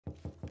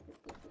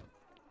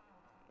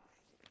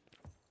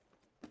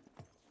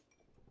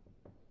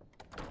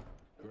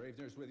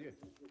Gravener's with you?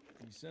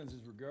 He sends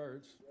his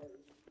regards.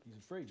 He's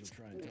afraid you'll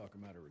try and talk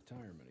him out of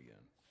retirement again.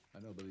 I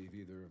don't believe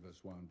either of us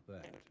want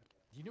that.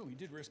 You know he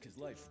did risk his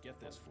life to get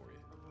this for you.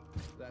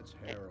 That's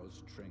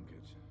Harrow's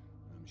trinket.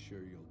 I'm sure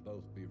you'll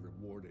both be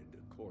rewarded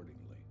accordingly.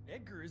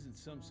 Edgar isn't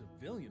some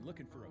civilian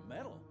looking for a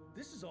medal.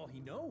 This is all he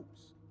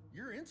knows.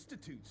 Your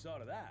institute saw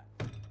to that.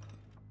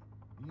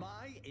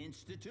 My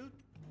institute?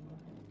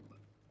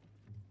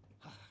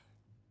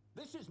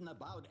 This isn't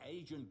about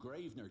Agent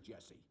Gravener,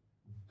 Jesse.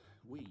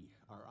 We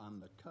are on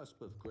the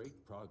cusp of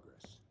great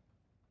progress,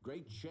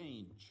 great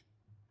change.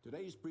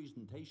 Today's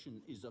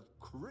presentation is of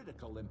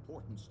critical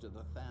importance to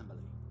the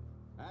family.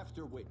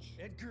 After which...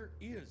 Edgar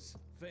is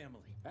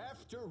family.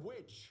 After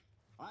which,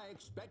 I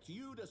expect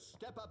you to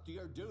step up to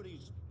your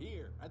duties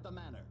here at the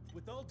Manor.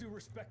 With all due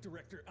respect,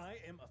 Director, I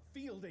am a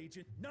field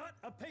agent, not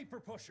a paper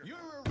pusher. You're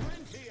a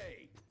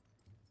rentier!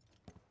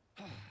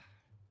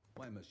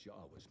 Why must you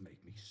always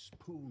make me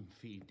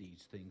spoon-feed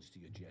these things to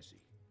you,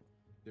 Jesse?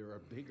 There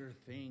are bigger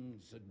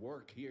things at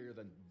work here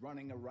than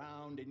running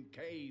around in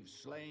caves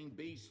slaying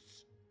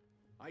beasts.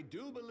 I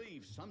do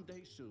believe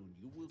someday soon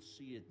you will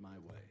see it my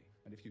way.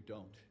 And if you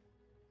don't,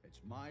 it's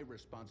my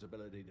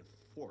responsibility to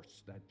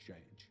force that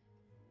change.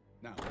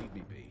 Now, leave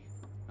me be.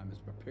 I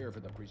must prepare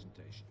for the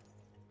presentation.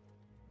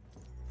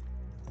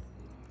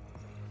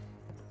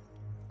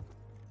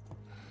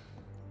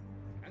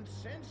 And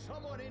send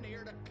someone in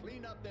here to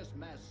clean up this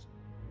mess.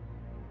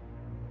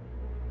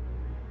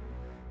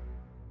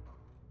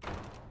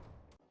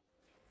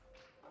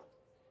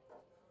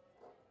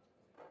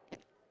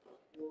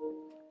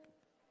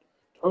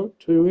 Talk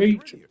to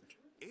Agent.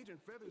 Agent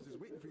Feathers is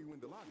waiting for you in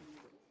the lobby.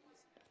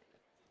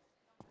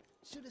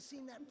 Should have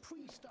seen that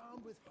priest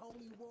armed with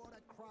holy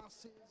water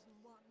crosses and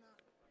whatnot.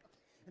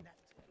 And that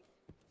scared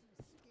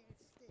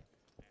stiff.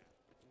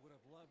 Would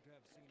have loved to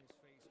have seen his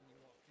face when you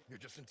walked in. You're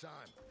just in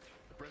time.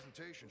 The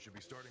presentation should be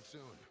starting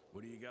soon.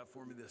 What do you got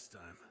for me this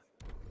time?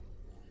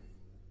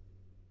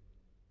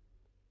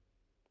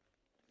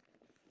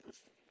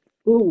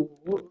 Oh,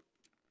 what?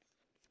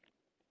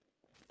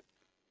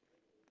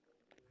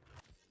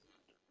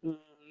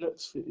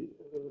 Let's see.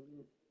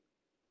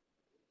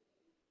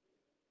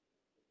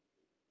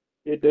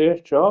 Hit air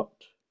shot.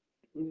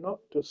 Do not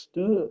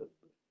disturb.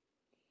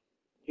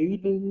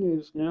 Healing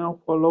is now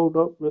followed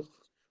up with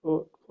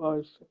short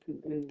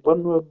 5-second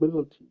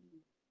invulnerability.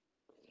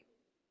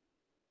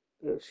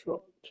 Air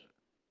shot.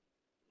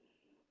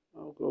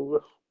 I'll go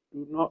with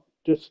do not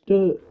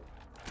disturb.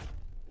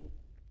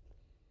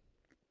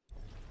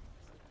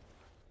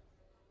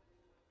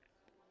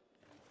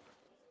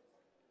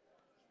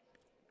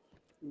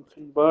 You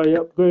can buy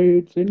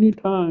upgrades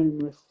anytime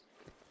with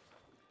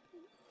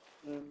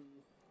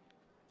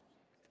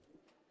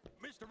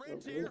Mr.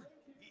 Rentier,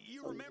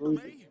 you remember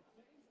me?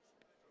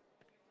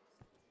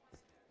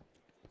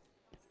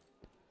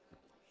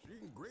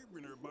 Seen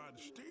Gravener by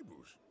the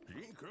stables.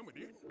 He ain't coming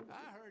in.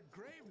 I heard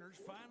Gravener's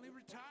finally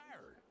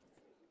retired.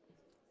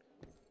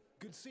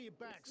 Good to see you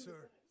back,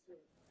 sir.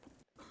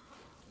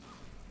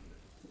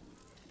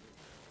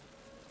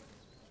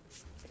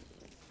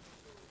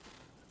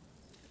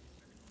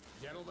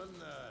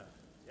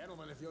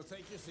 Gentlemen, if you'll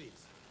take your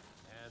seats.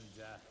 And,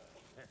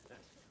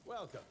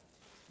 welcome.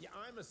 Yeah,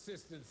 I'm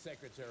Assistant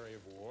Secretary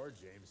of War,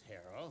 James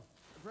Harrow.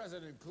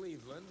 President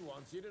Cleveland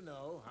wants you to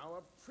know how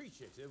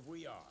appreciative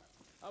we are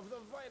of the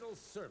vital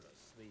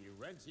service the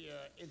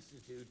Rentier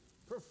Institute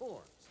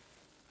performs,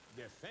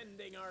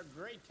 defending our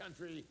great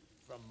country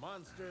from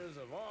monsters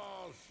of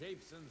all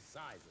shapes and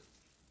sizes.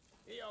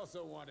 He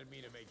also wanted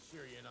me to make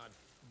sure you're not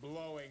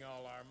blowing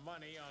all our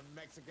money on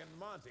Mexican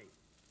Monty.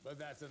 But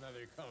that's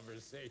another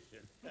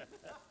conversation.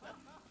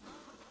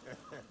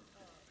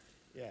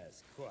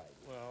 Yes, quite.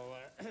 Well,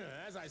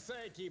 as I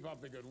say, keep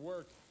up the good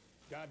work.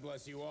 God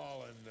bless you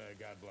all, and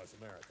God bless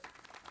America.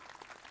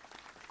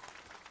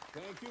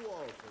 Thank you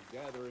all for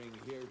gathering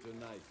here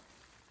tonight.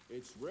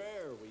 It's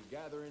rare we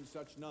gather in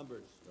such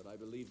numbers, but I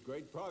believe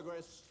great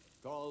progress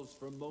calls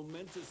for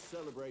momentous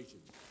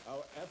celebrations.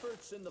 Our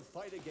efforts in the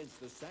fight against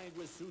the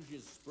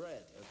sanguisuga's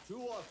spread have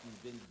too often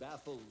been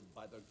baffled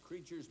by the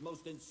creature's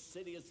most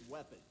insidious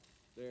weapon,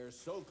 their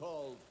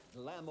so-called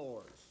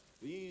glamours.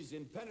 These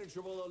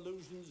impenetrable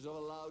illusions have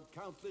allowed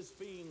countless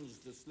fiends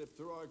to slip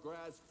through our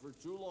grasp for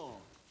too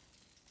long.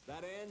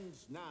 That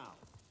ends now.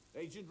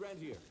 Agent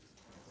Rentier,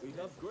 we've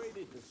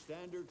upgraded the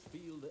standard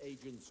field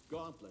agent's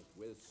gauntlet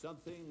with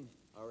something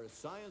our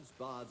science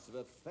bots have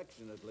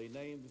affectionately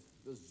named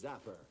the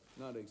Zapper.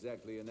 Not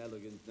exactly an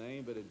elegant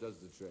name, but it does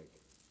the trick.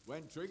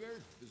 When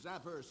triggered, the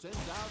Zapper sends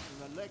out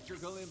an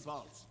electrical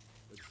impulse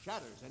that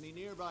shatters any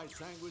nearby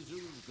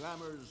sanguisuga's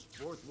glamours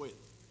forthwith,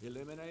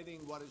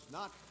 eliminating what is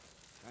not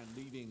and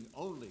leaving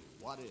only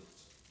what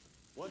is.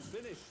 Once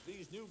finished,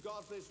 these new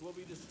gauntlets will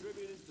be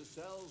distributed to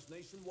cells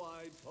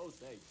nationwide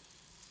post-haste,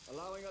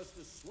 allowing us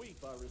to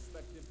sweep our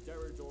respective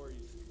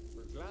territories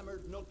for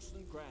glamored nooks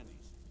and crannies.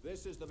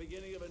 This is the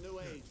beginning of a new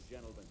age,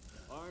 gentlemen.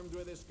 Armed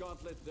with this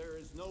gauntlet, there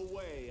is no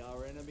way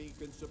our enemy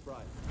can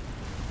surprise us.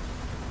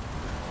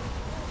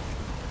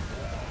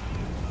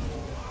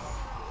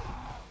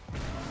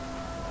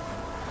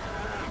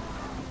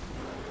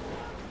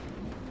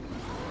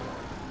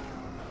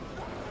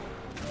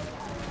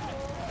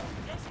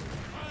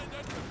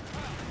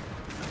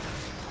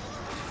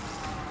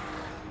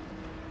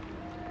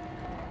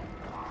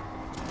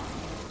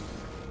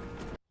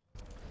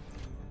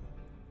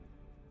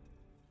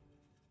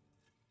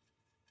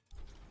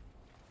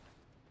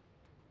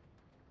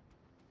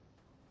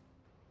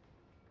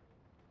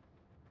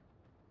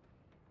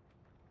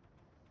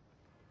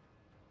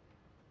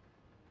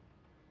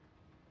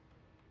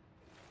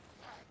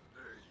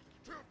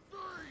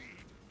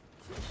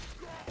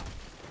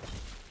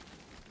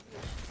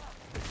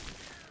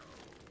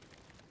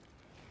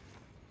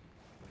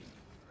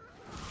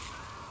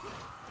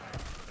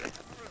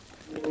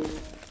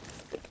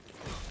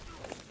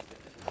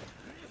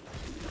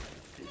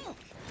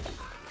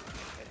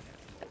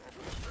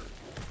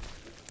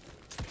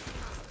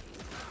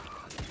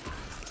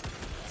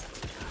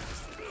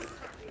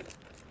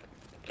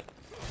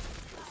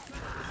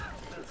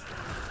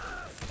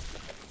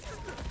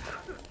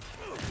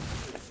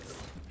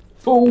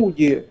 Oh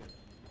yeah.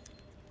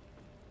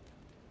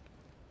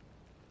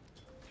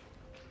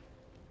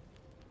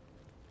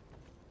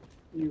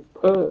 You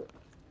perk.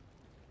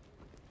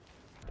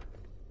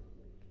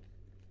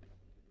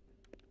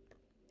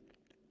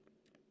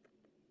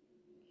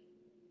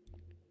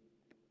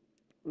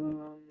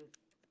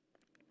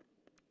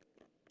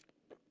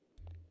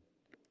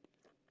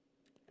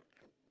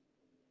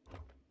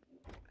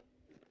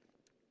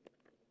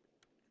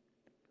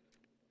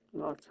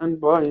 I can't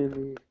buy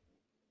any.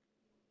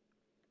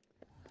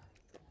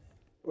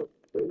 But,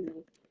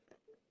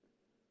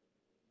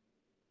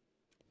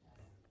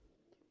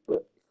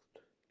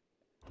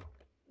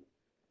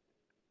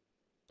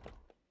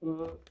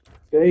 but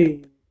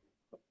game.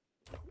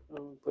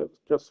 That's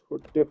just for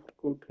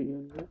difficulty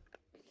in it.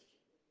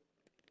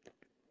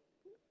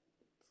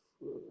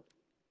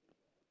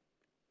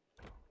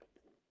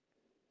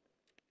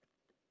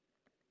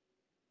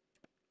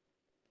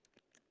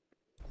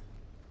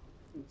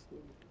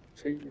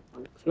 Change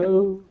my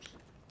clothes.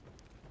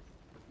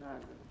 Nah.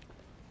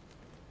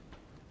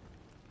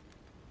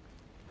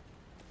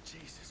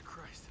 Jesus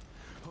Christ.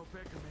 Hope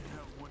Becca made it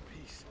out in one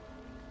piece.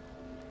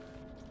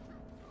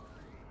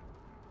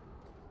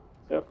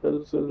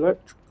 There's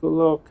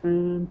electrical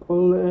arcane,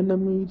 pull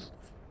enemies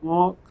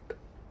marked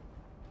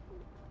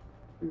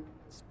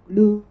is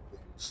blue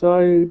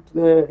inside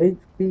the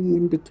HP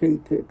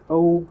indicated.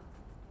 Hold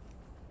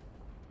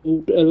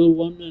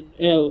L1 and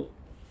L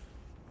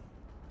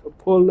to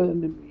pull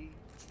enemy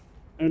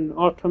and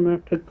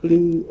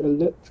automatically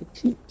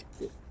electrocute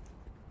it.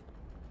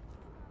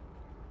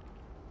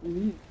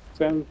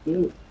 Sounds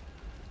good.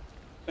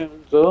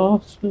 Sounds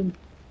awesome.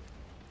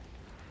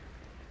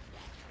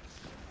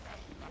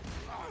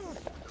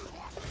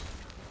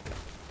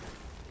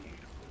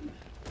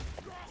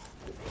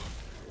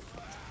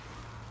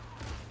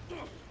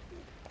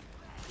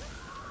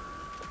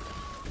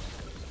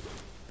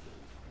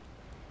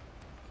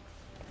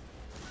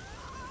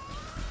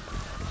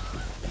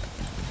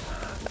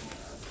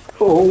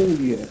 Oh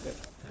yeah.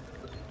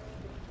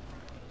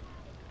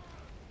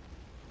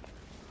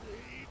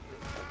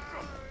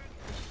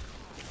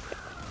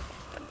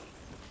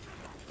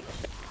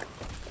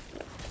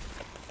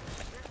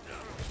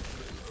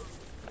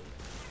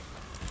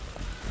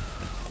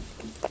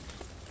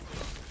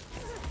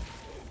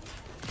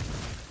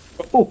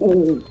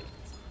 Oh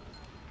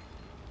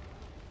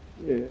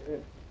yeah.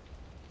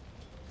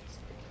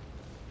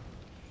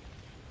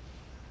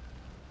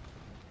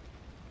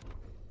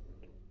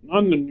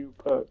 On the new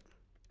perk.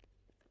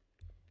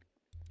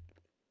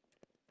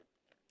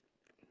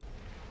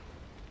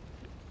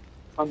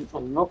 I'm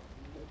not.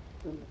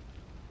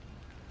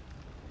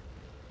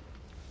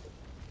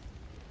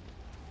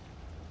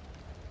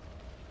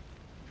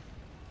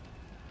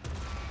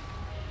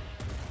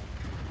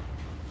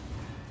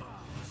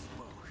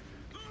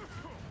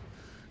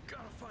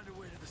 Gotta find a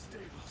way to the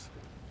stables.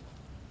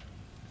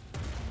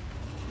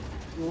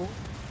 No.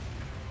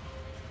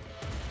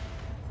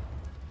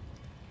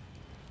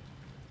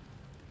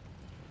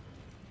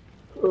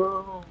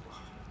 Oh,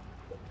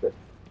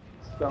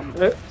 some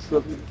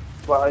excellent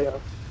fire.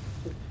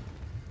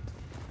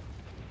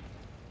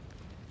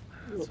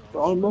 It's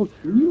almost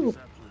real.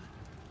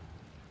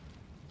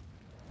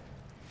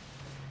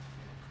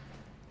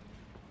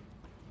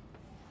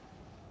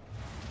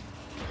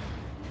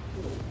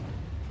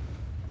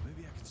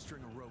 Maybe I could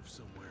string a rope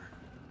somewhere.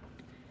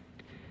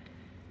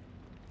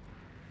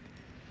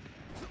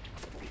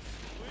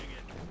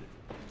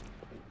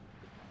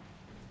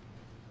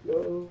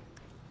 Go.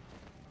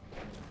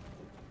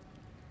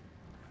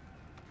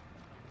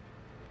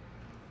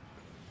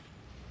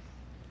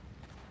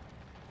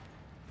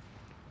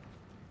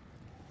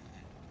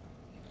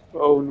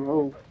 Oh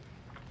no.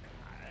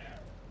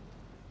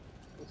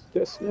 What's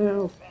this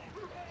now?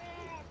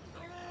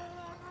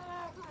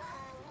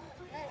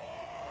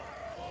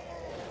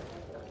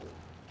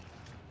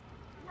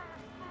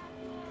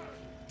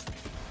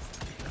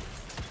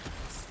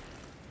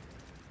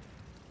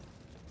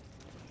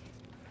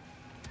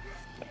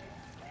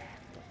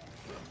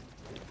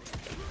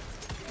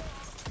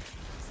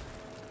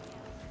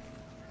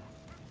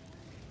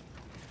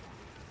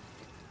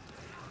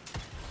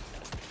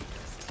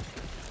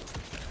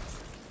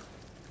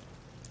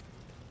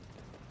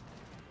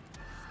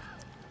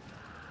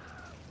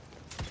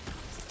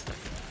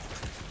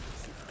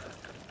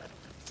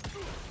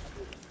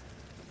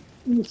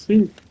 Couldn't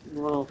see.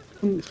 Well,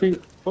 couldn't see.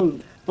 Oh,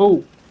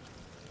 oh.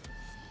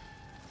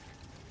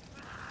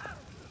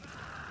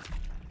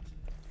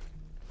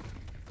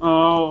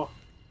 Oh.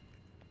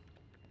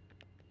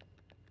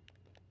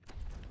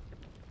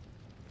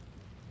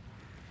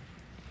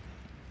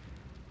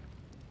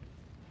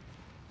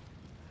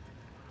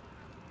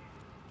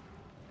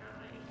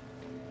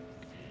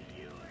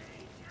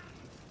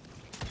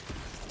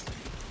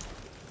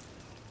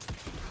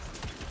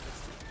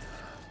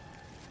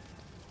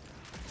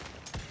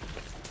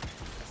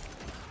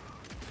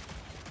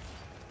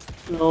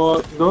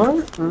 No,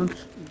 no,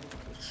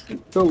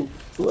 go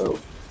slow.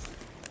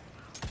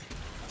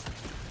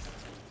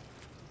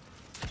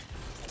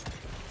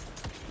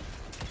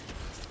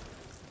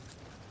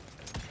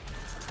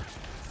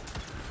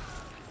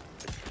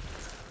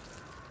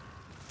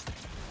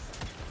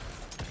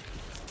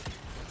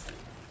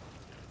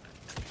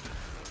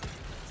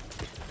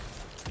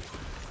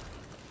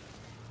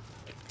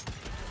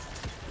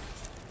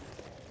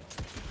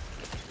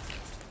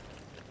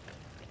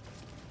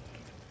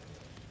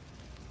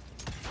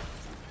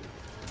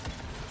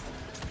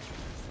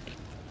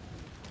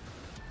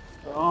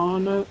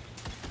 On it.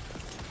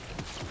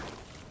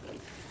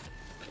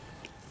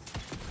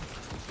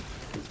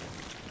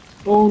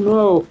 Oh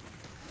no.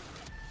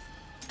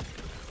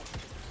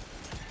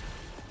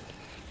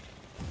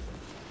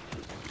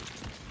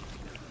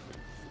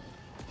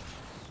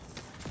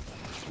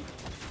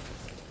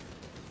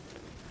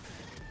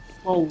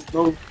 Oh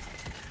no.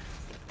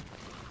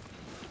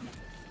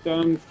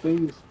 Damn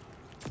things.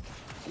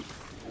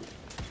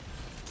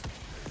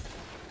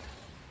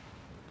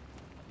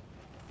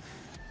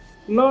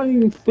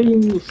 Flying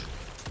things.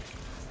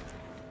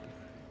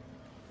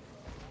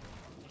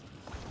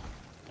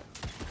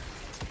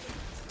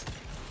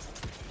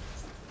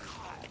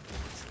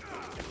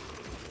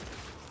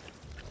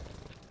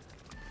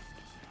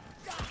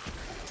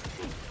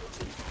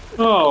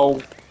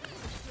 Oh.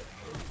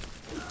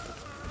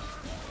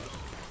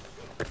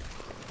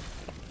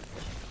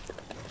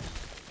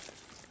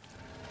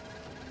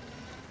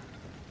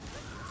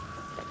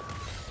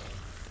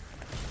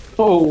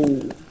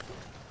 Oh.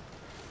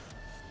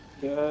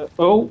 Yeah.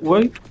 Oh,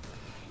 wait.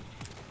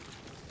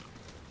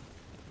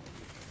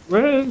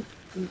 Where?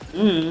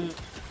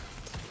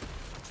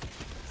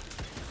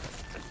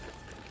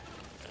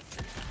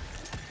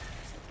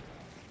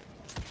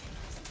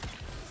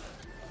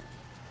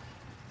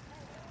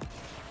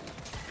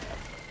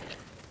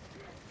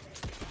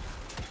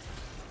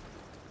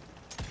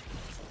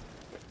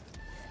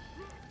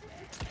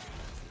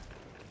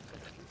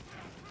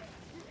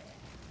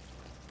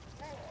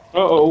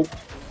 Uh-oh.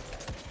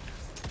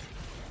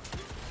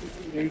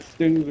 These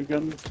things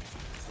again.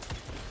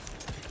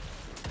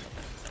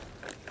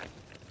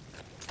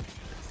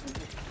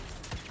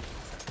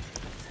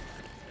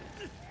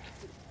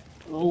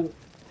 Oh.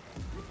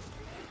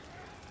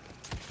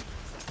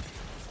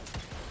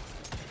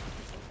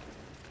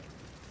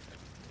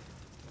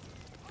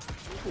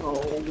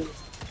 Oh.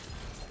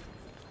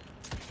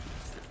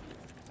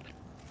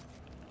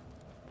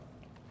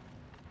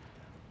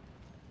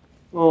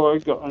 Oh, I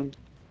got him.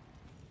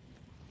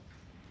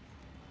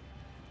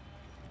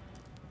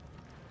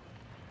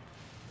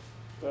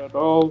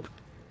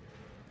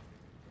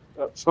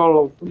 That's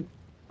all of them.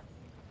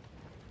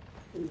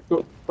 We've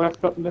got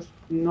backup list.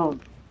 No.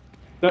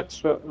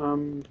 That's I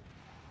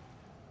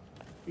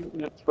think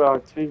that's where I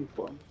came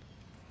from.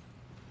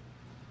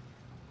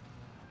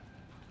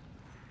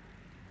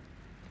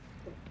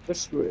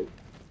 This way.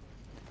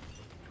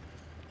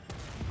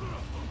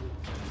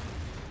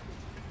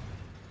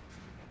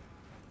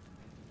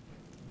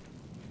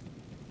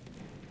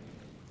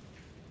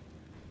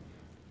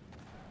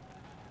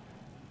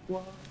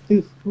 What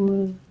this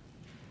way?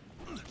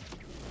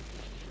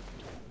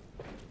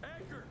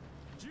 Edgar,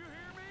 did you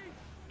hear me?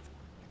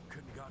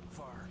 Couldn't have gotten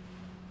far.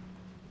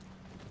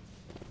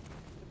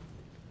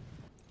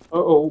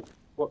 Uh-oh.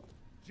 What?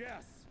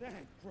 Jess,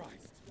 thank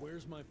Christ.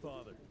 Where's my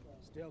father?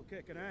 Still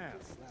kicking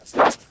ass. Last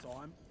time I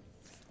saw him.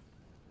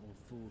 Old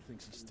fool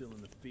thinks he's still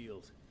in the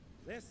field.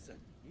 Listen,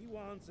 he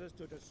wants us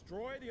to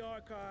destroy the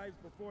archives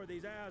before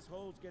these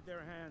assholes get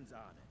their hands on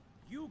it.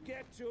 You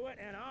get to it,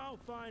 and I'll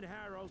find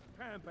Harrow's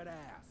pampered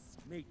ass.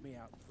 Meet me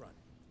out front.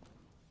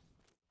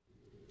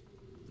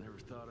 Never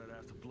thought I'd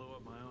have to blow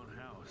up my own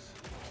house.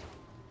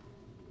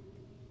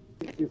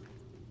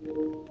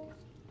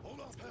 Hold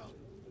on, pal.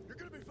 You're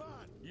gonna be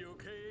fine. You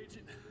okay,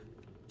 Agent?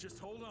 Just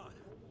hold on.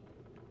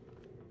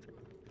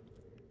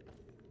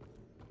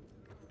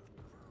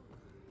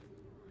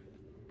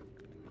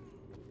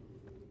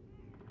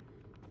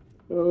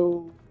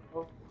 Oh.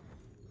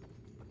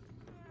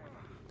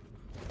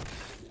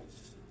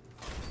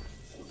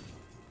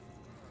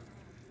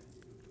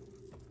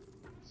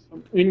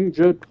 Some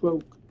injured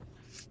folk.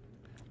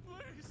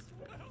 Please,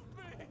 help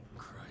me!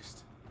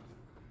 Christ,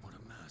 what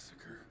a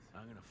massacre.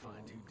 I'm gonna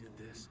find who did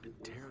this and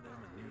tear them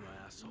a new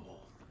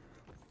asshole.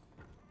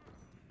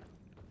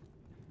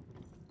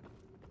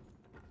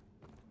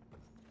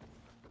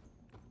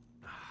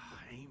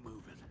 Ain't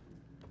moving.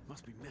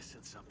 Must be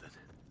missing something.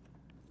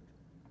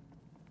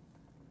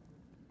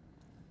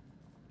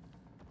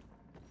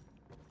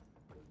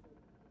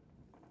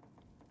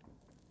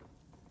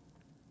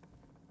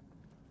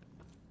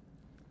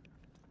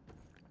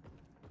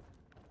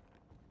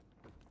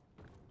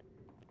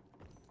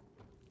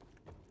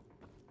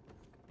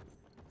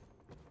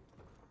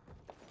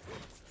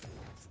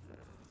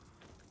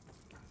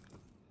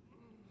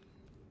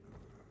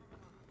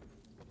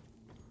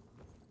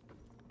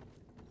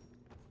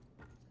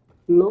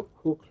 Look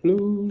for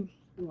clues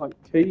like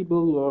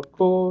cable or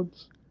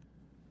cords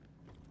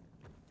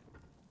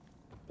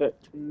that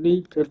can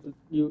lead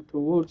you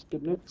towards the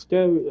next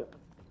area.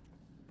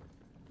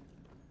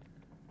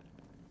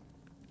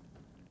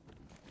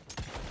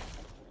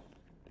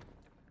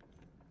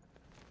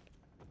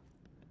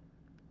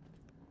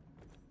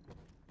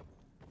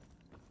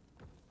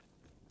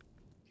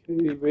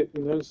 Okay, wait,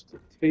 there's the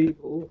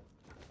cable.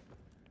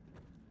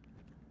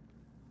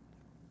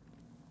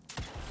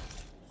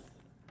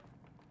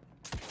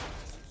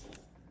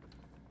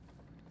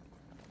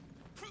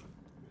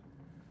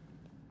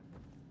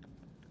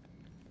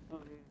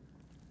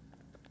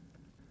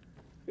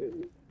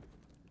 Okay.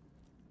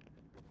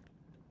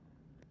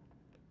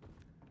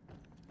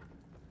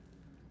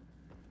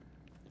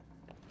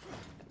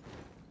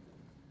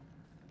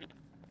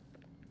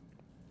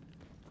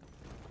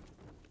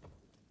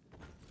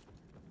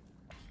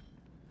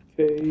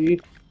 Okay.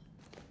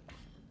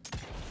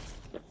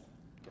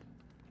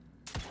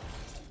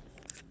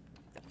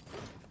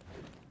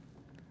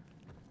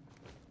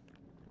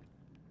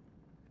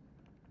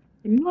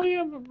 Didn't I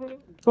ever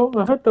thought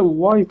I had the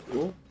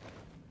rifle?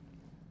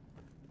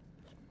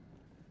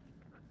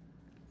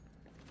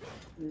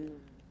 Hmm.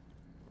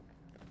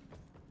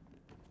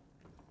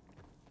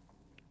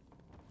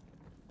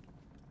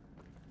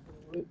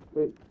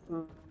 Wait.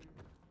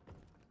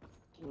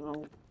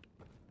 No.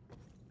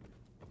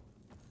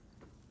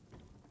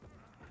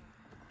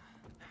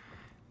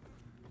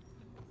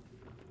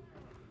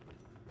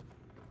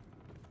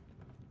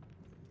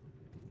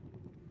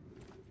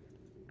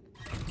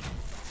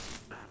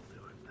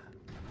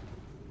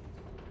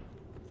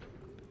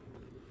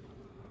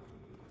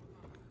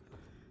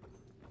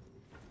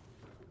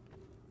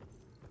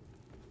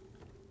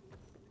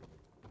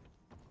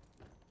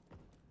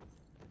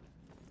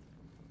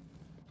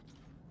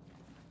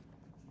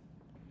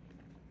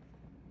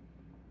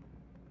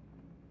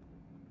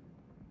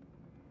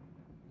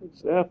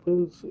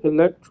 Zappers,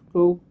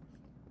 electrical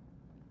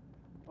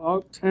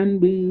arc can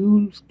be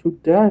used to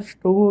dash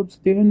towards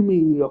the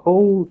enemy.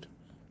 Hold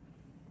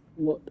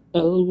what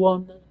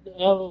L1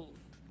 and L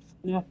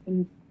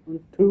snapping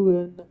to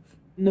an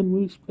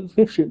enemy's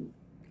position.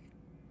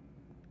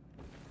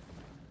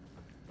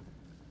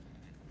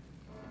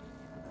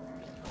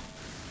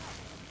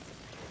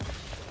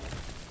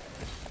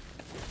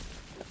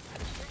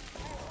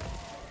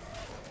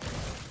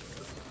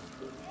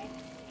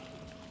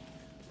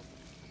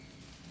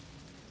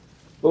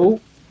 Oh.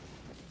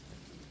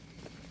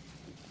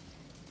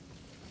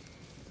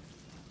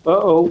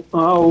 Uh-oh.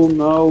 Oh,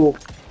 no.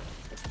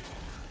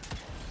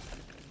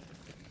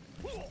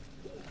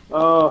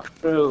 Oh,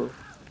 no.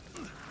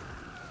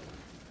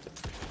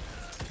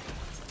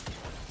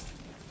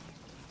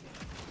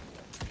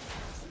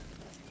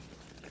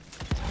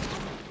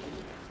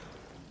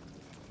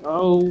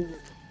 Oh.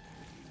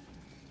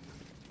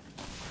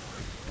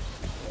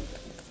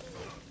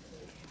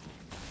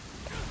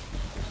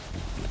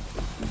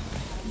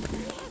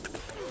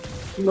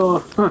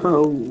 No.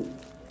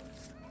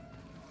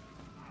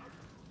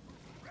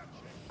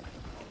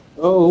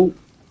 Oh.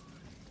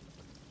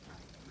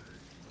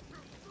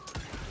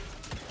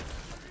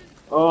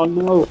 Oh,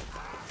 no.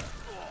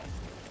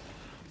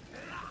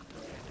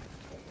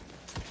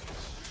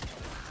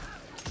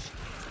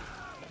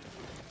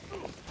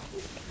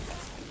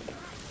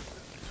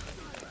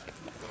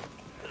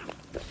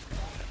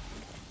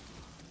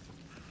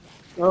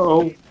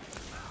 Uh-oh.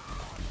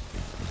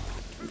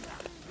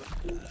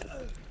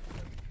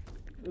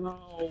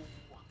 No.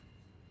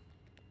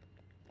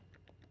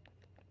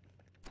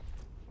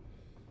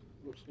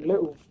 Those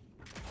little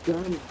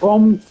damn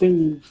bomb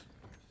things.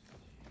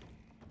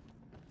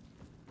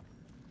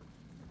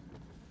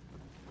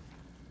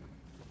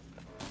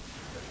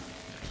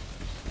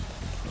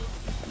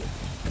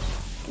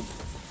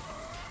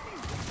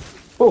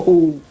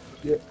 Oh,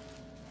 shit.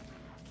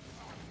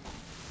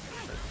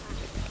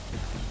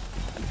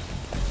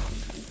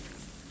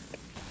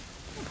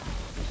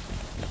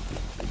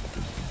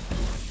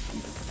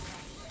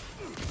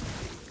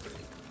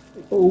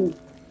 Oh,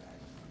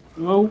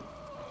 no.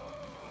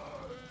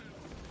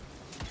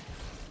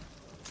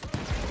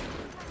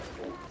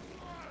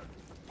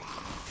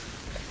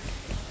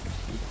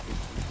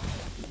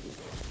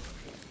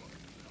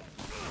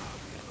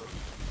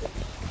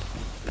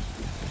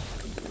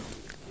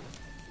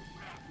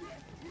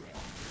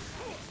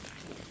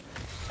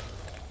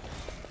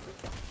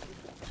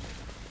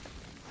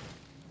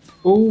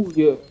 Oh,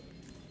 yeah.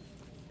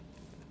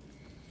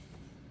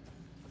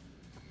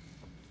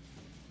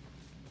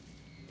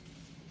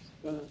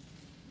 Uh,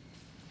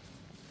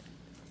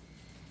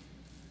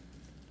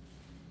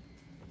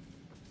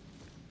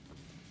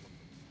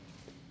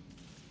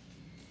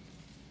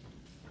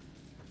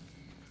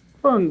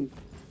 Fun.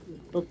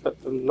 Look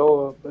at the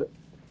lower bit.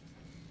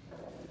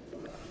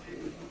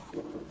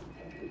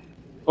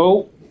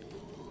 Oh,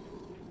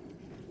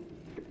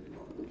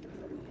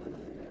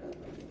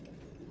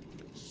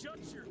 Shut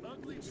your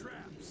ugly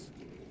traps.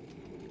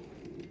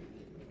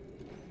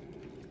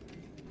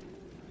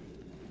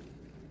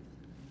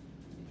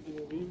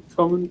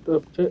 incoming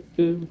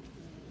objective.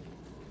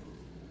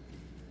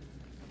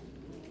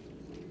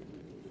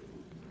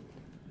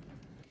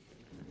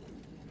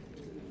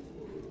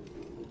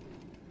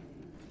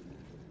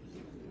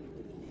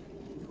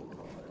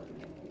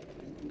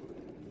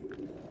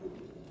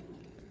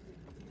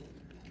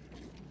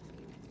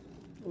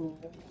 Oh.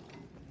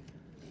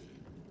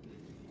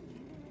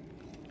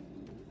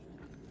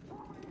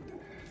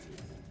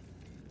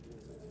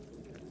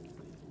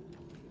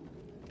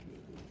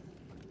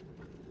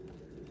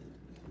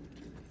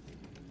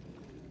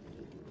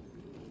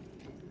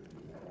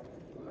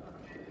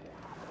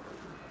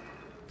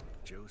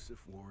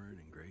 Joseph Warren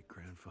and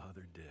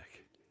great-grandfather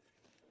Dick.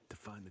 To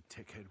find the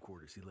Tick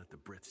headquarters, he let the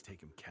Brits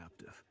take him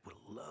captive. Would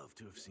have loved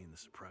to have seen the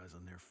surprise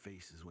on their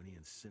faces when he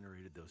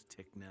incinerated those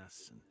Tick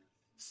nests and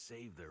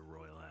saved their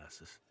royal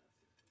asses.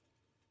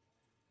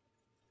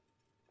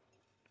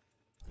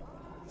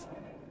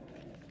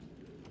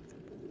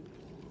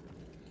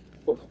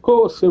 Of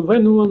course, if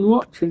anyone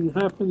watching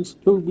happens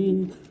to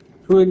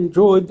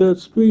enjoy the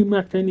stream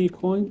at any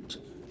point,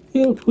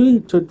 feel free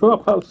to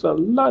drop us a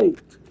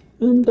like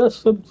and a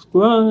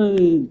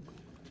subscribe.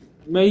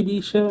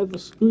 Maybe share the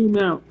stream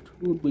out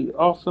would be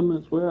awesome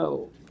as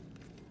well.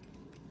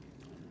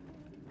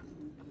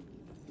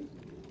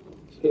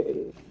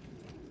 Okay.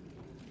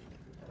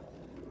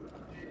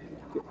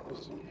 Get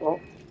this off.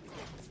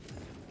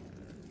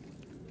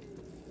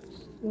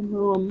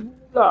 Cinema.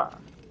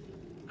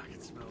 I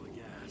can smell the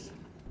gas.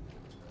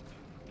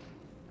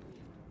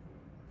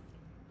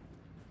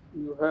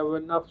 You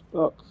have enough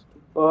bucks to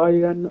buy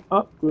an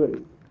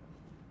upgrade.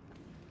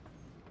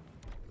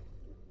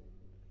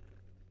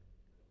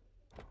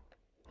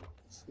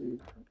 Let's see.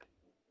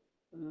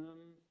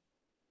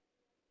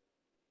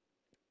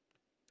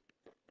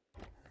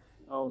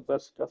 Oh,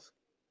 that's just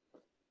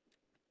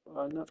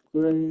an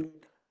upgrade.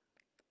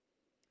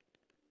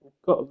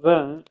 I've got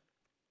that.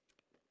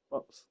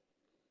 What's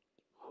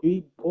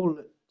free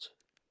bullet?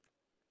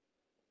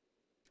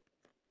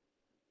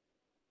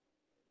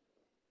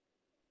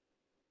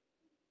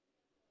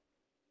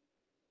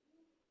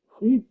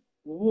 Free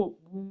bullet.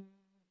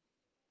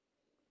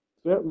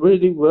 Is that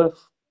really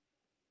worth?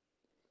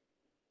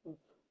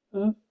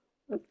 Uh,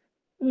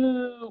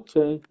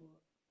 okay.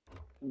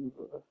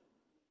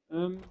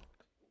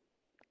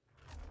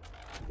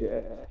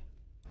 Yeah.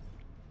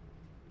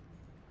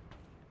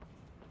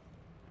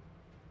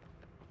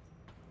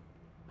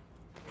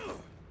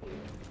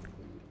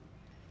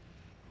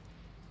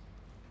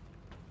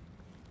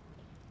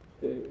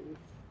 Okay.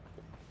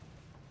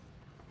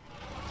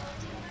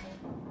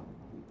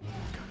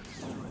 Gotta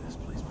destroy this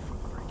place before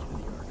they break into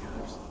the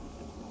archives.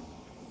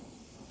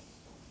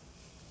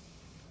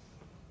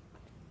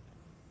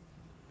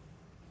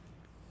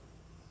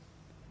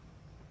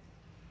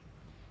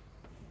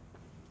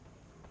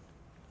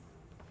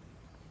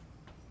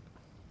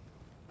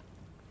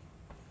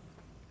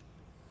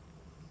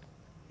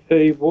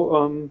 Hey,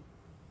 what,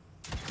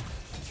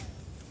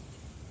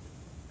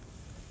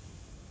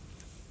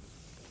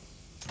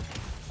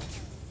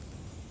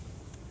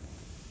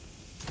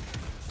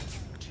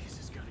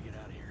 Jesus, gotta get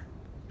out of here.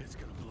 It's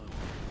gonna blow.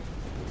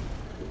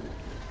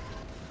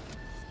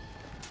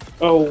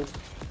 oh.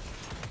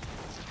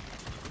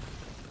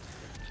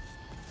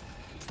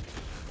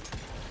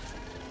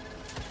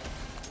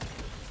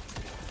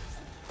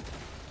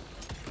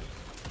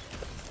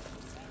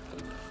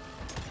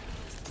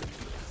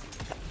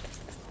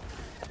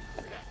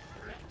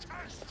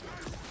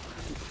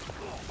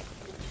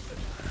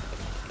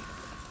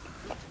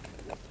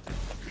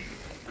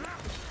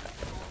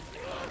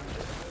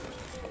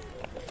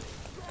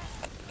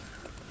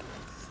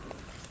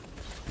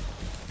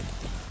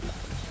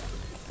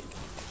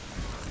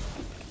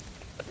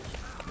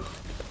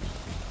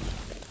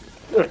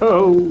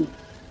 Oh.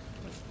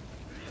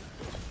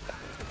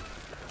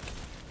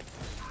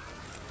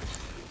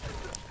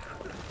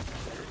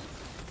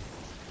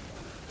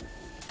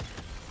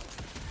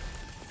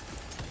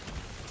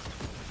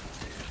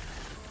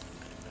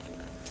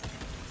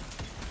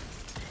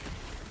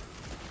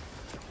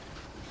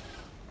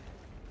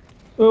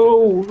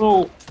 Oh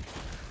no.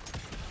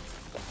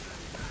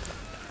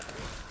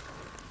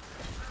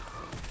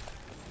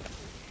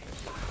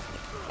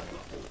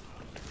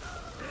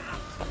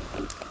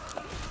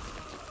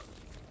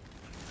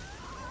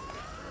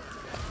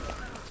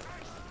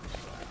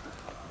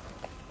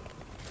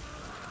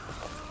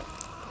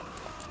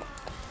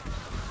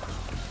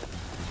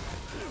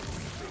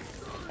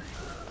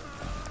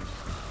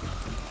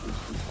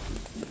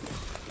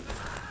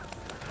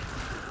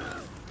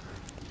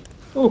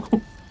 Oh.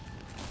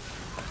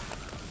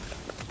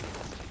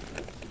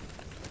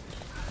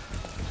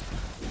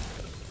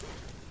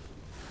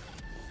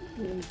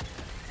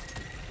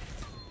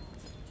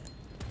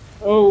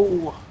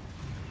 Oh.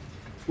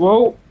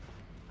 Whoa.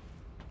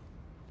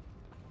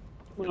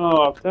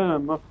 Oh,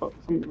 damn, I thought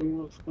something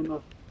was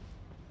gonna...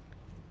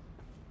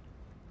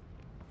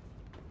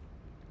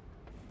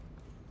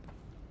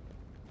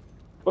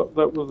 Thought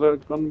that was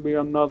gonna be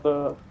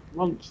another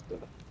monster.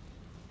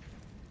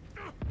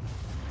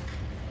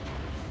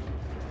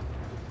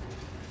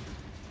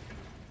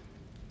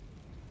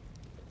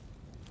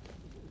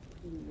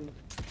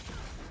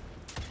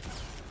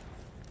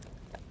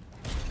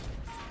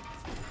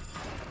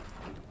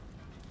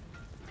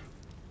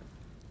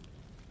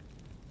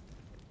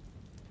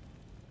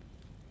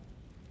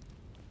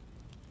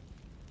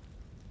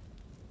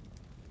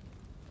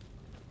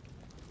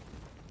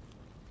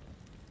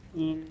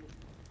 Um,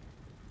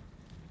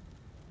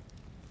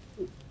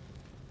 here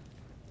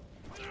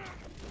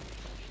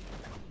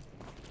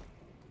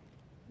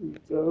we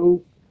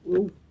go.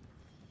 Oh.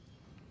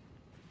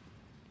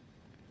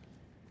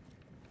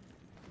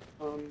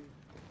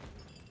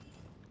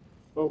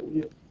 Oh,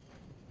 yeah.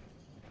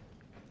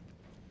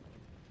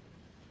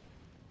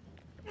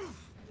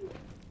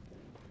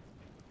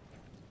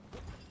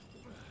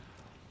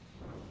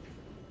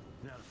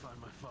 Now to find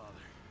my father.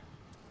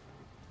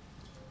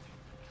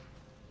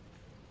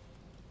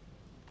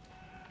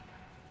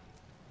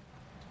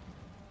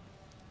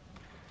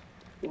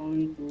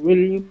 Find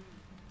William.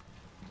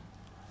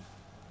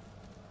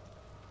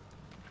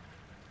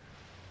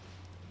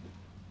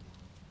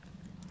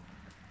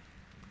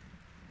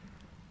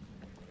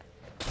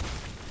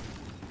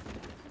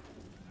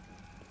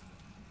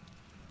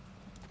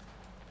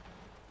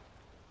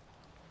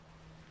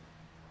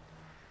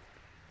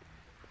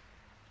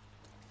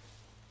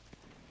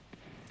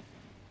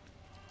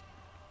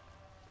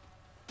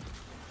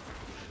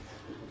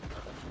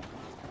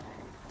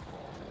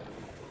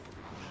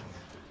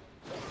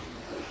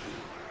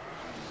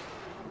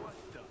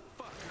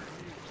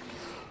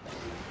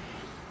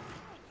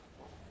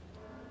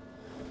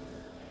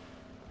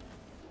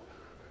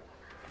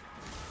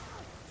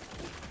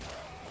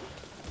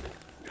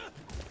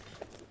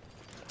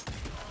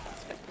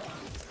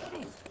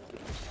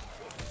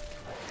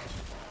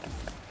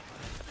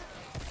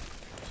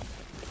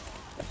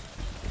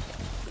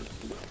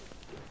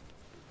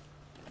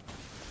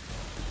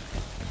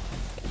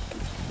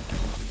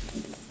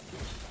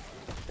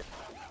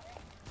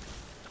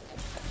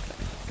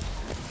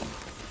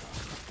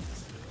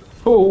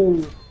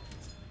 Oh!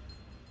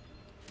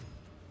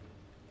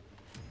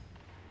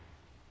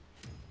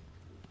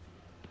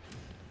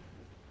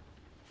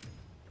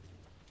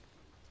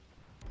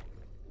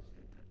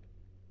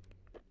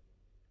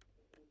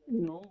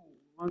 No,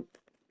 man.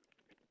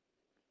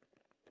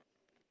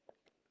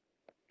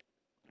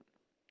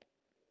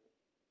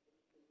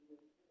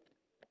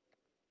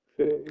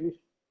 Okay.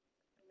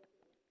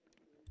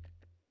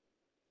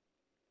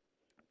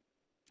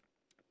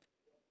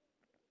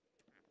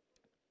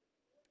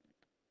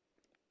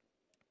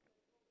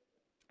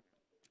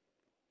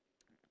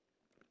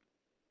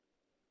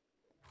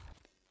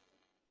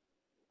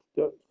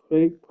 That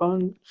great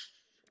punch.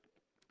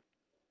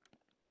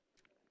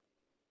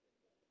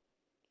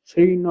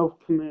 Chain of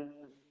command.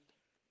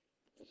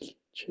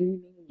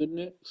 Chaining the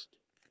next.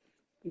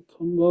 The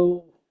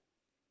combo.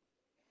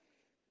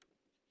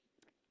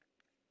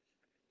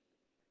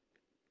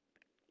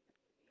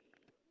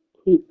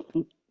 Quick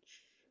punch.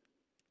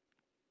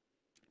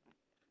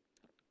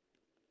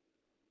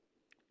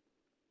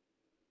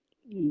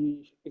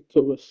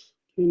 Icarus.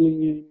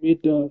 Killing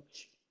a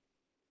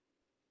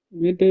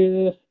mid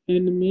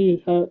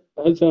enemy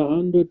has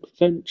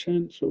 100%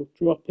 chance of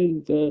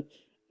dropping the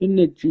an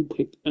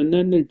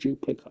energy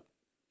pickup.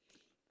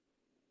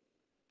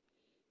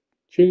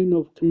 Chain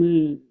of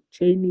command.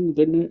 Chaining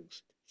the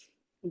next.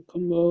 The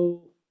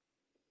combo.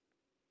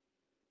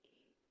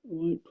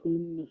 White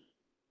one.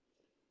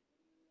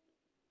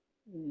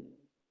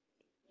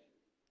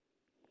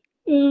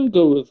 I'll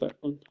go with that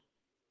one.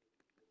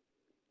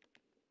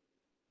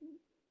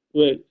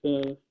 Wait,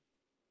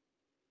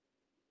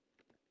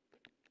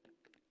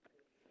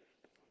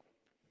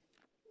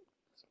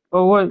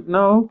 oh wait,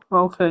 no?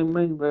 Okay,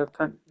 maybe I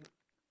can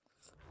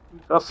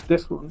just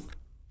this one.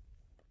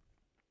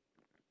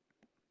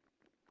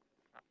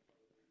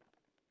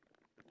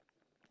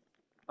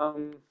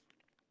 Um,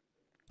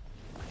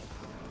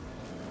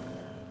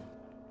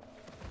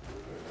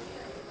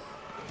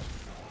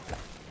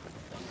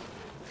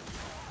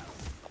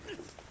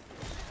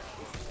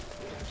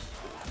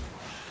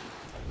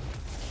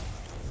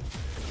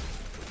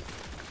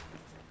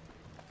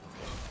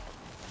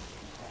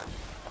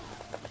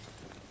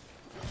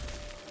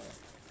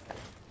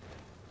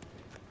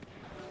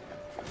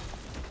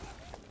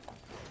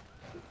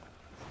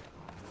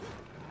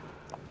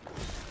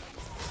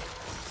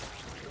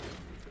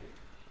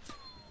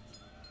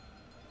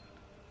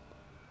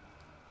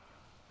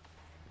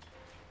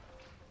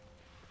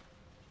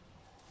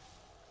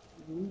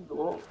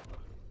 oh.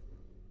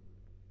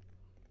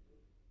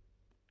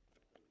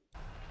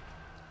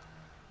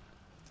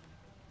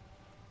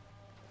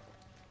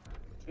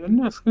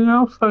 Anything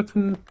else I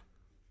can...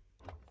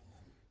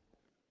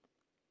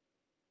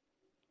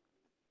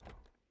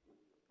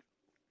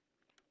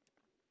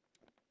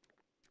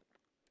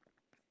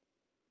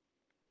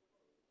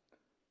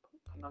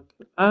 Can I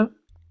get that?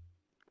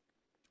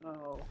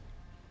 No.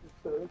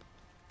 Okay.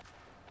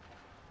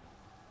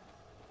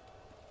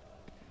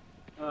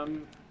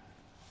 Um...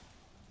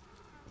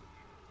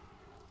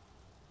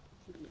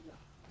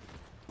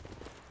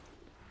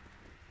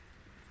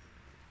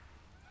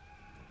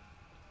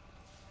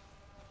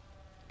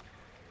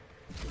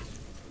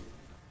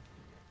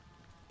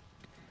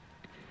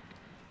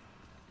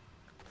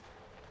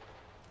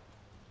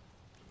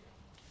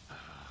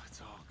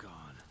 It's all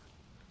gone.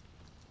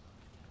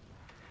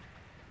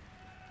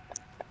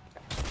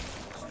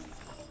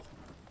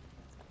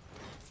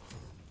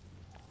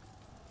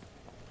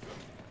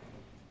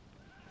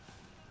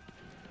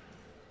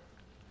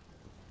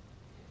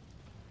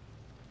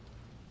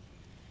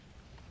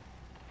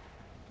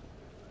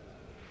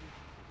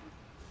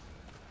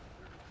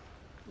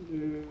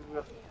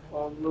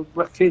 On the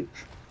wreckage.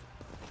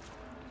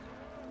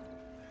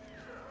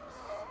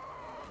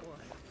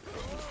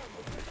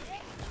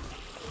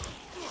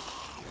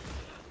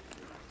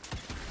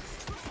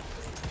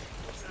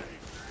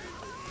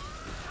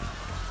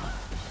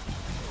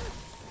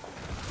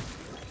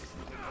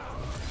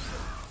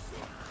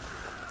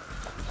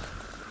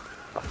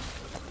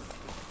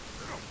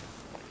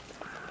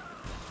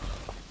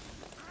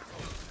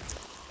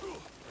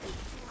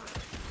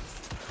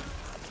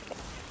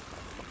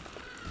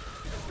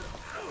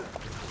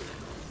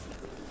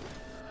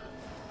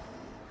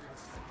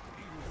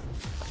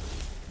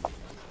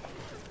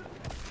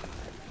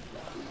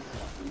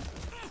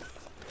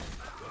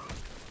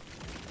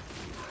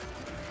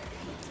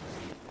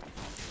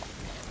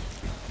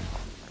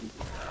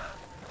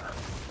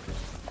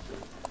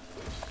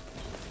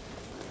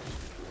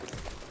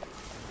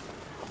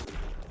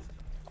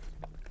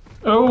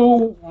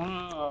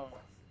 Oh,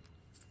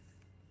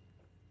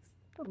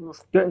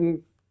 it's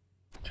getting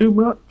too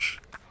much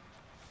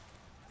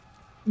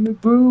in the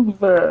groove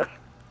there.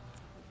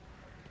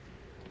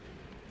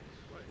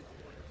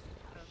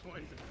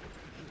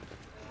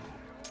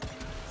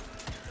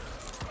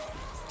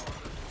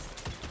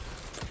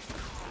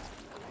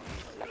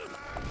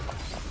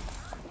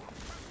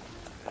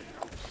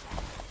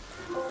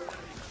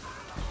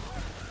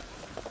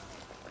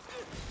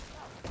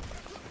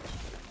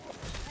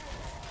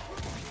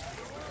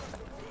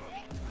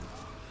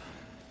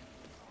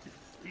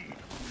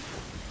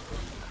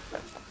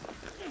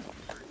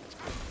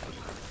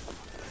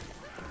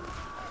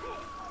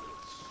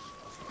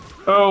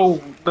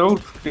 Oh, those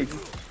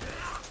things.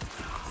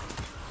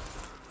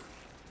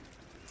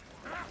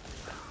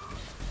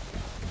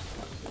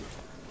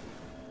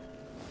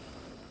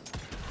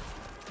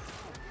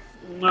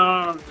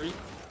 No.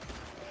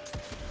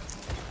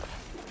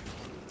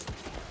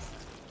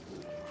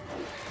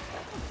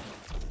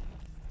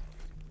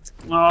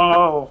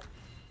 No.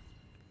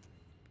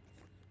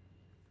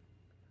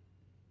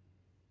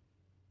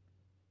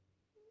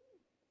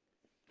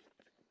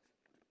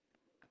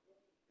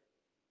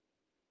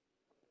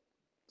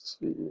 Let's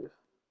see.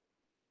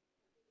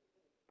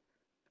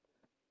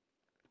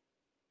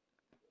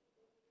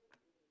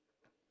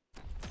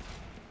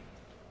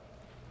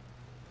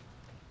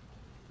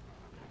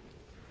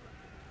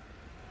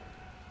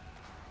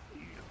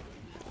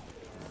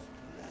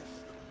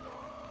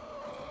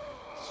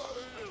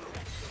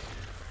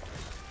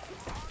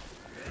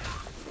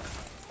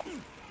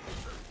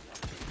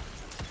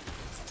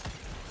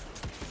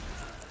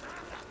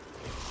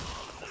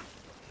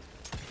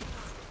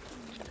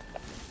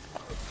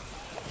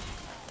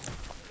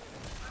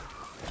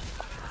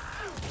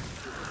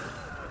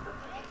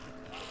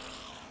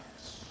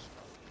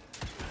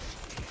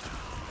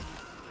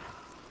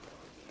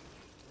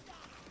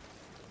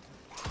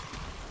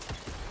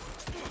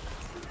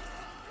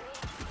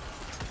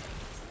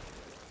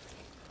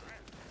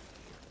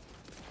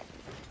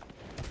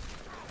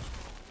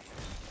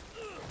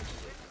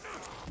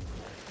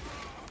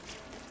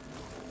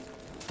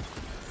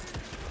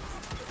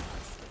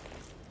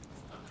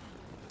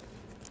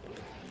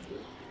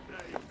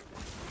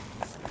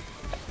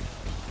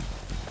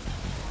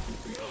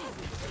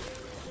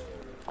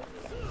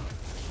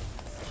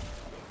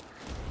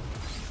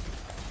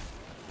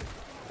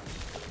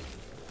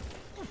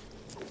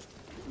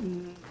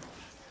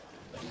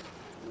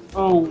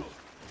 Oh.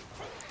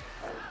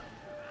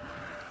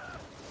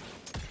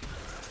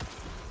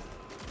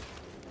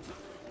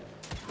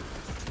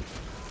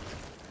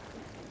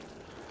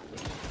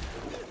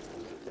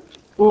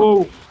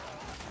 Oh.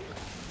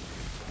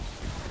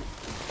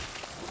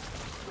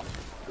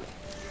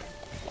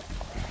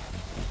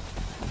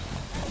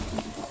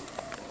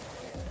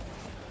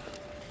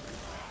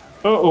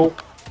 Uh-oh.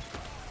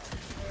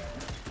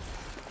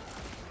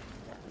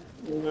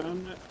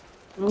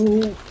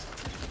 Oh.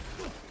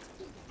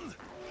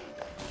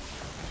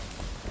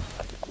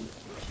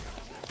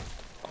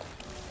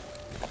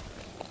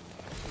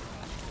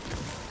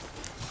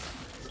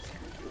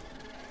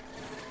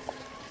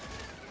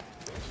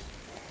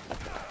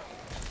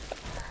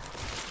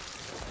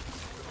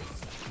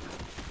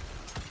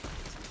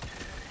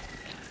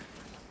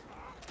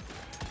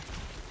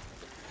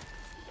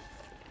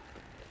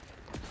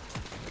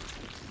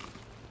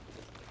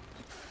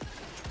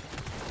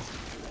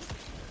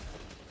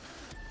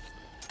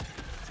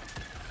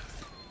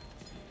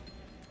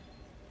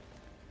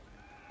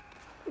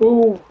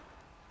 Oh.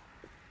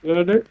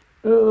 Got it.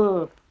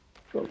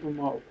 Got them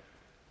all.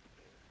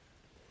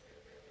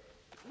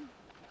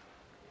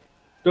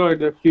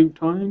 Died a few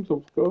times,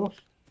 of course.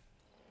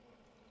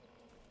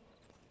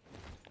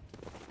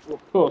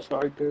 Of course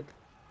I did.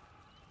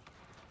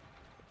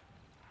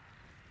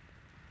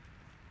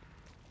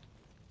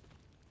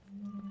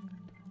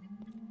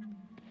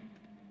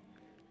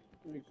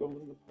 Let me go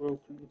in the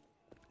broken.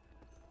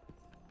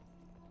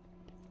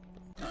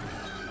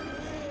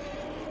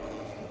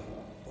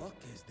 Fuck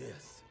is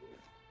this?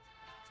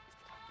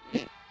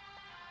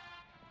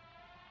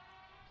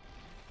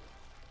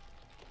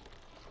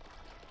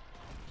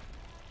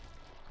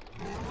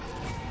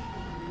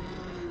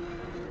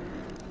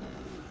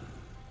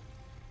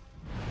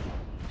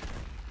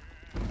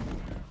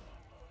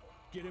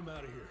 Get him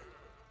out of here.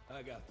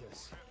 I got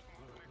this.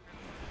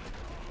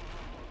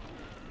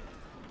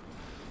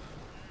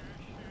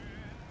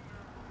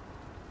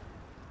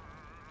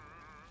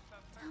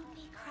 Don't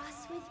be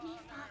cross with me,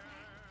 Father.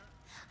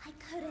 I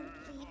couldn't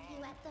leave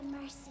you at the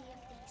mercy of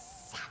these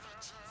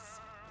savages.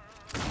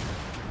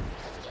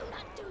 Do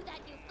not do that,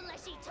 you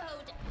fleshy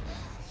toad!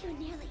 You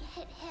nearly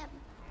hit him.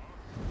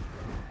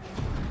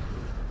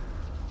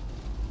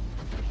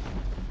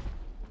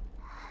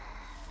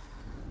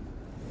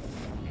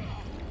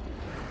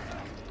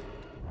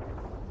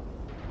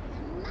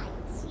 The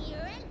mighty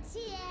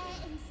Rentier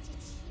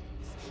Institute,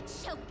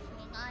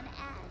 choking on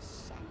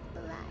ash and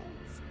blood.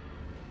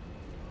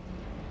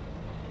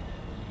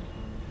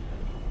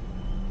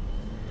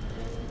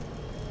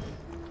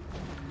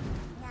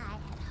 I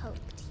had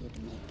hoped you'd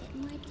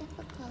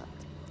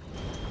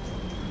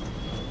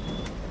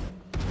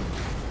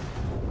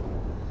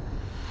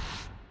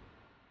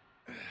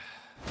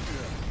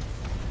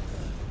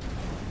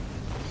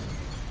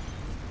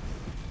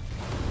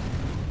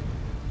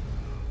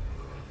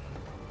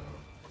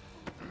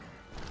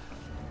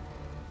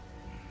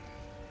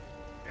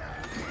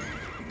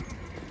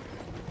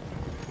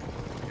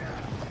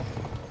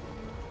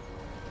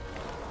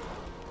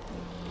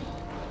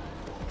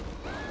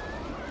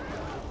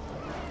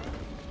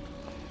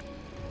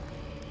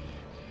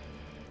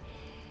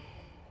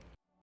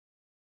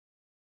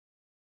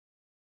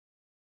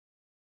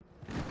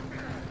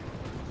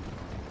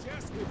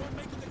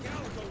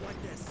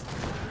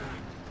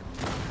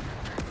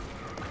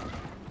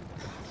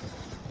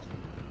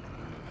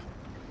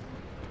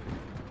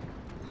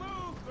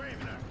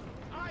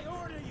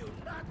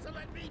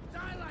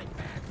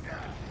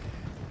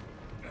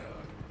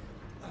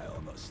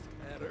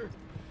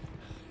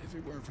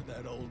for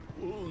that old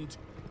wound.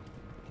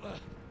 Oh,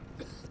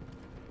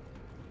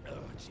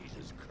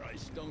 Jesus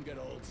Christ, don't get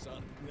old,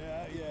 son.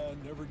 Yeah,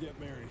 never get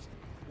married.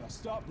 Now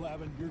stop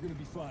blabbing, you're gonna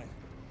be fine.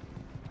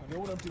 I know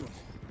what I'm doing.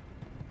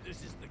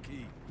 This is the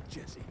key,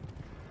 Jesse.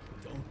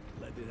 Don't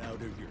let it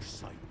out of your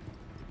sight.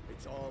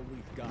 It's all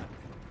we've got.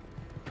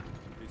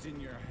 It's in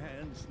your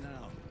hands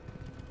now.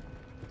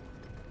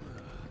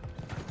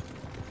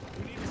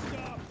 We need to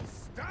stop!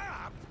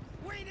 Stop?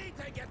 We need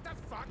to get the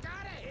fuck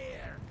out of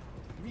here!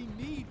 We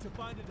need to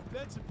find a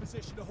defensive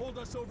position to hold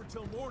us over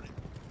till morning.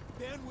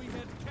 Then we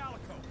head to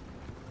Calico.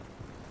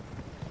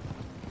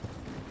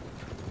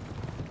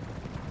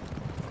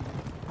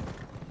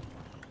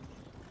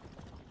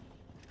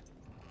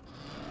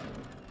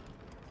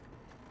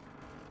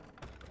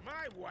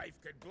 My wife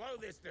could blow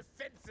this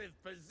defensive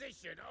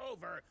position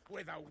over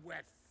with a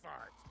wet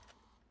fart.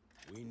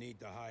 We need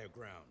the higher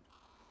ground.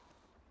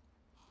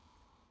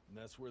 And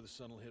that's where the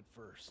sun will hit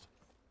first.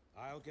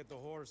 I'll get the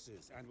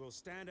horses, and we'll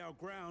stand our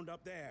ground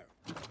up there.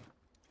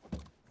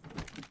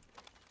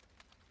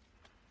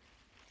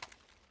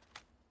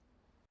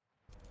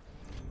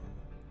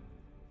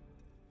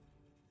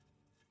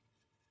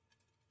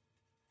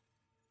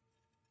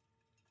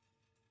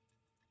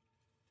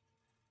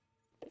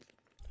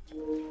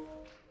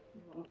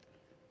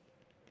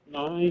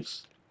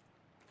 Nice.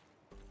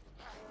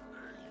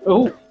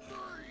 Oh!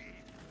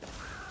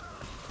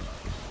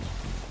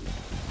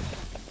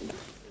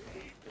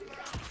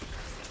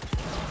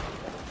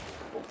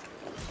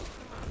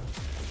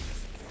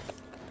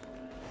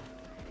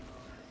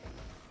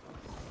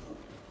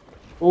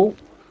 Oh!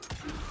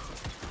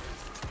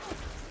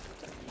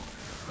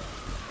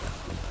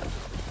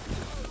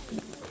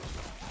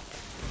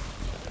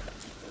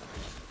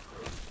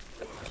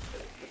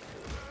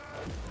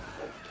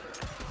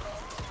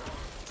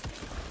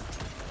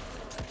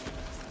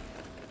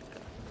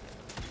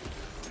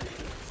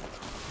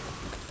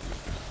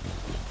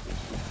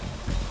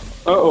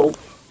 Uh-oh.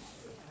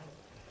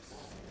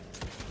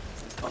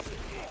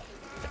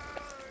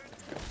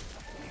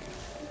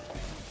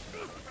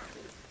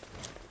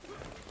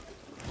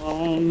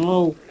 Oh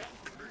no.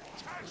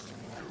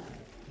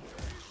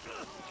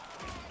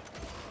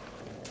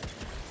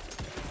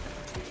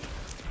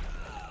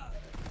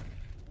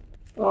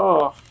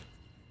 Oh.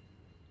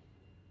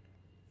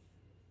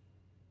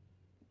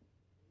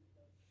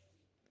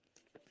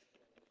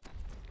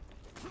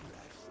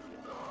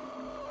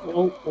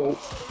 Oh.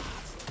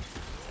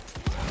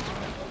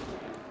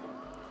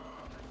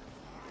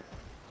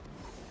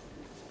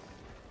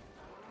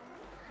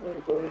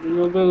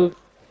 The other.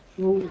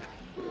 Oh.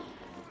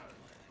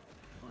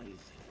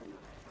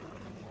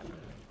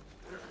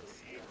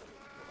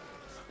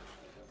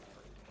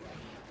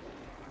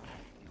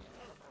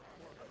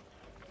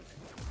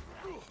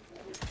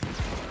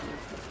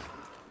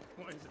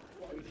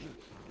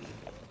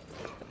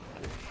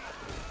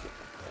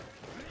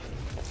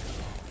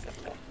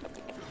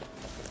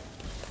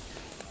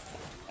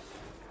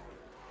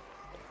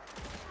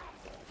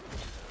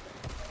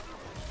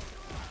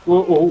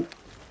 Uh-oh.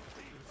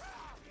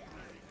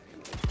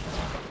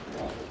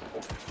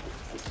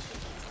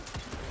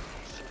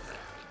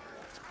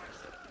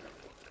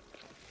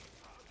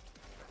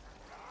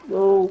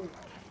 No.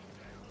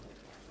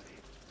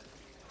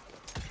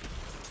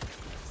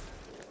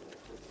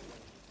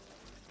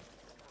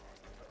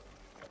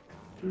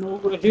 I'm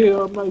over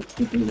here, my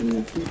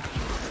chicken.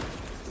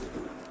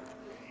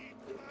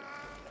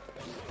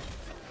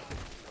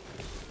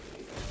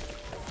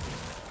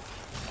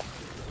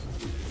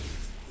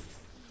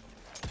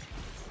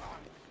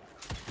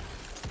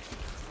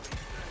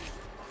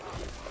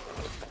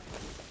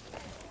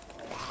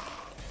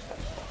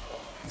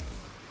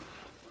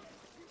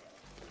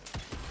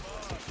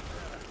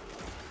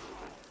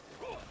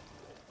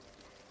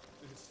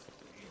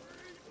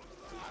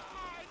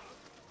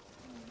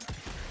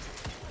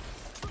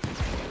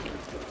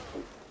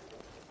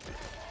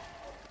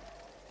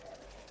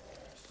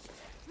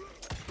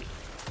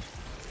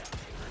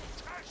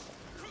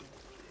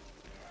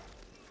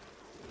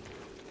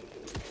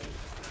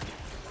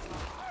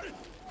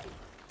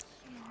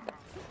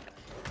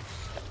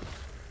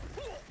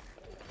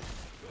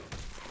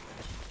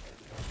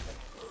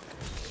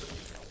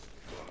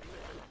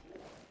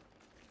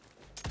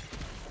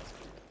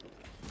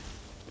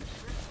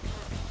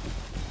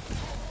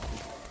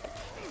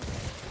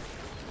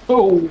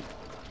 Oh.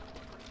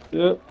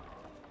 Yep.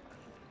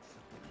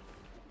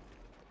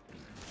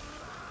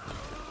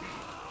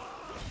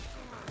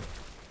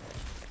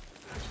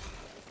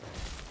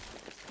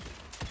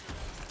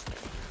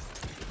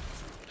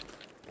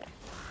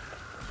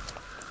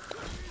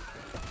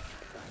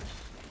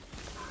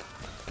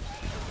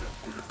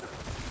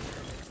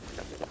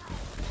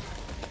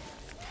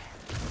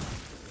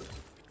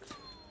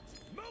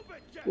 Move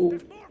it, Jess! Oh.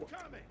 There's more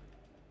coming!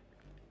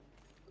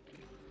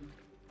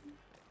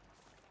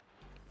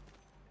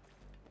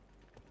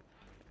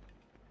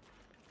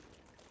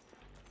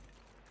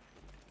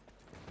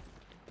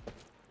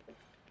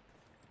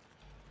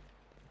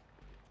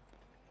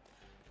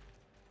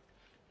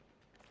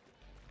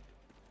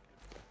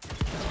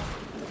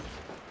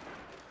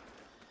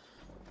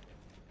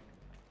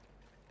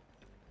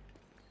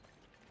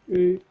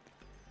 Ooh.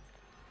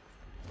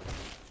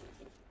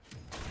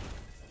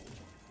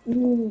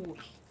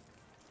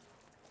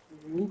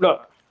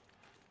 Ruler.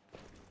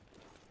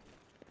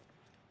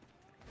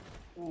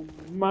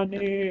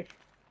 Money.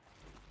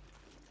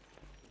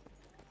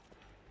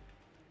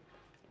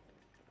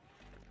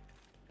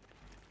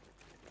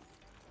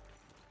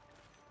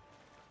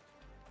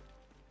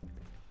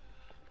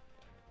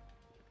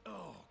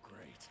 Oh,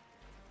 great.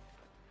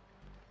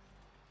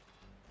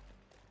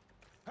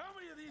 How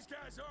many of these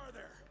guys are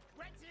there?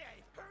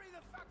 Rentier, hurry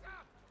the fuck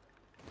up!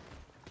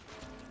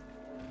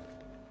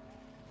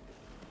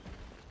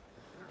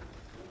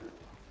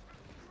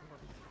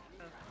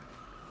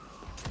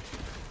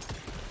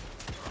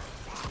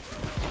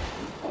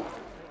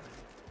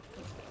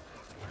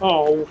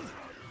 Oh.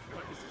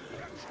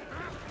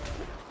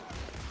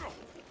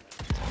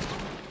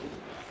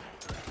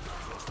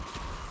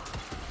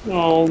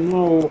 Oh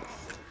no.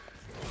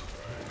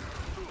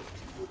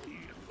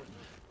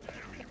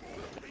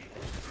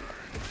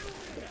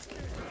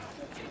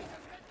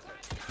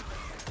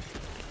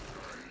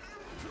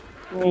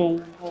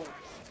 Oh no.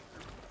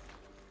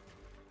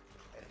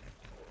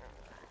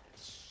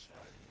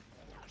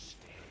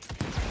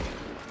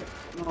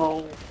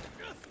 No.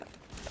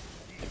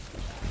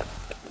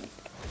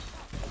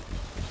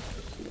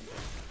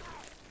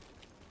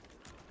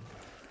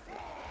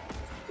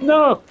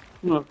 No.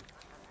 No.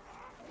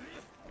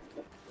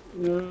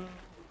 Yeah.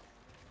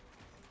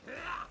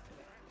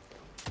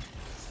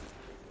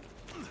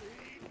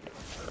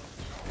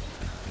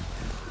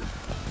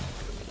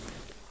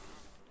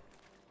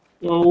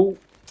 No.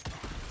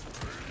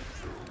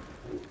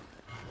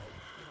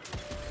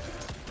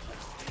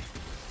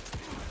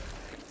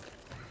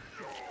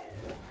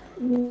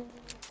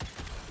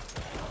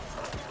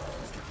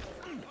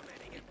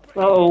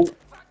 Uh-oh.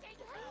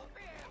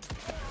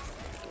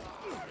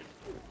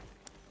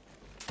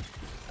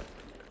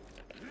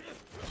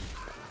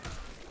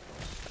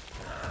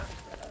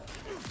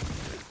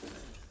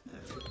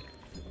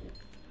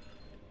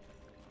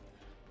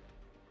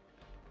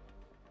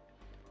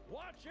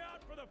 Watch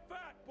out for the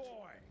fat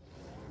boy!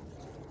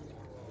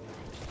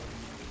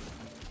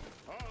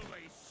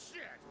 Holy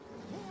shit!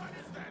 What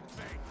is that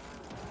thing?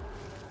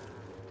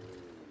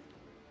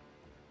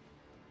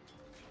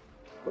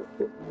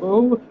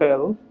 Oh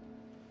hell.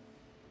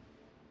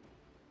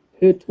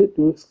 Hit it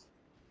with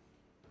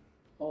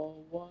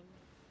one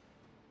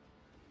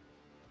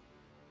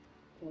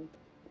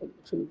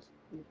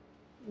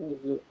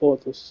or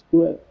the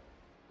square.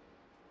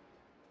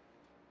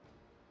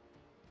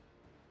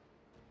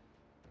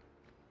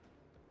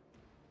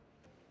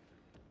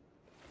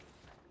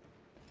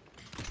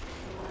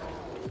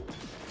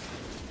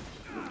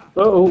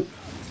 Uh-oh.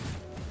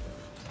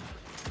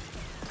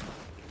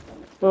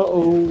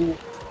 Uh-oh.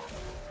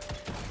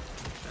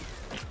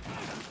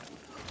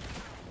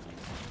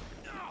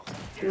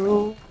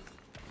 Oh.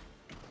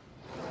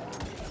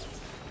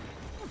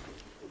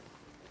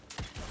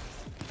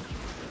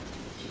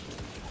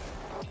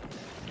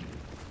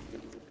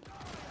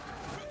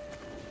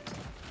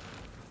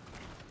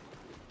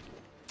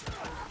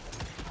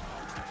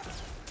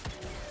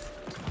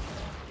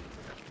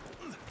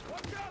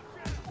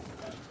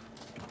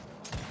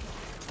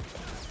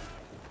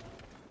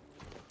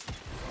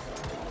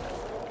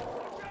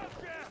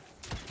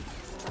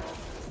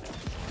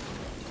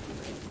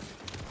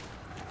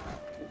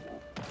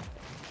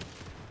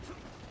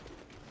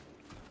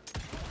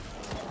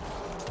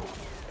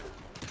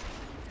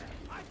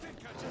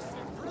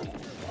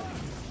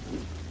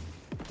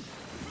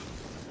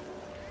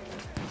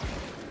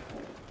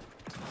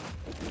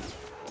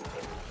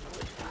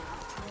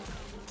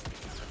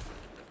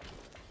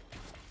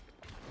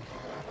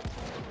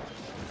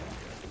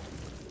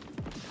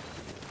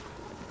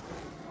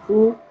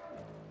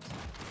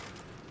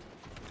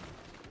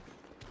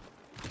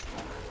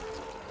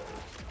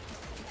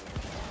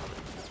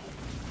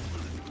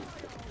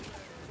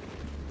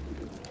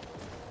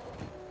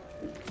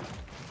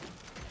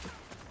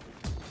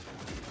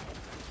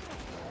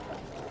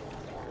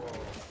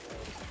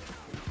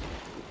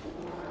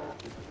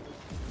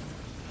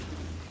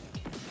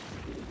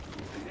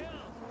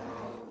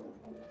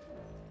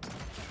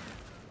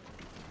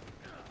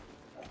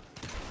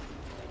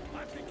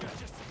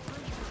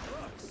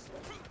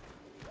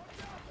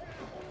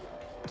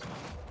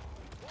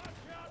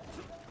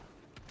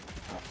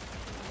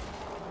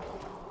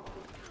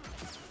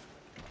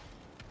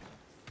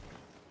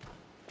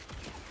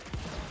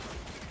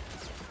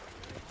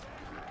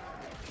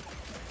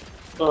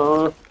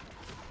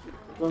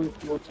 Oh.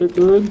 What's it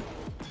doing?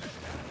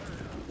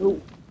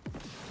 Oh.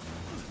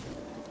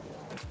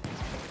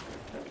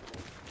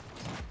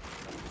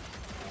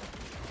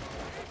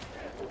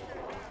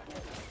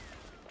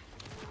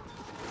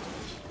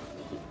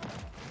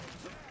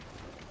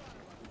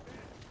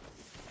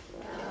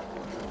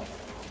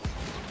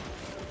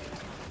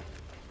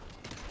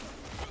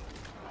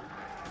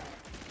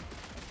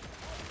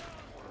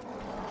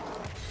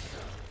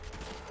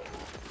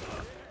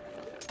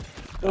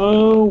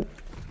 Oh.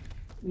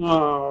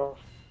 No.